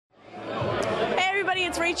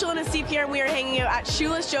Rachel and Asif here, and we are hanging out at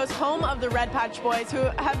Shoeless Joe's, home of the Red Patch Boys, who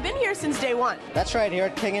have been here since day one. That's right, here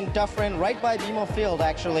at King and Dufferin, right by BMO Field,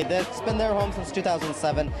 actually. It's been their home since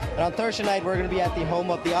 2007. And on Thursday night, we're going to be at the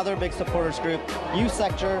home of the other big supporters group, U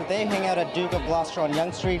Sector. They hang out at Duke of Gloucester on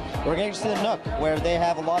Yonge Street. We're going to see the Nook, where they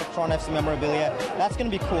have a lot of Toronto FC memorabilia. That's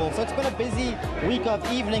going to be cool. So it's been a busy week of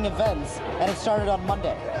evening events, and it started on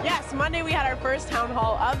Monday. Yes, Monday we had our first town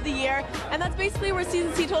hall of the year, and that's basically where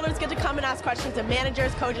season seat holders get to come and ask questions of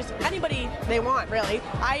managers, coaches, anybody they want, really.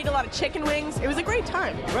 I ate a lot of chicken wings. It was a great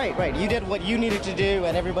time. Right. You did what you needed to do,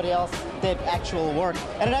 and everybody else did actual work.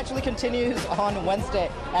 And it actually continues on Wednesday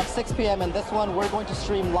at 6 p.m. And this one, we're going to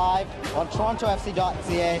stream live on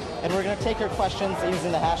torontofc.ca, and we're going to take your questions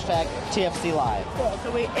using the hashtag TFC Live. Cool.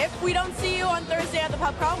 So if we don't see you on Thursday at the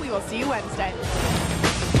pub crawl, we will see you Wednesday.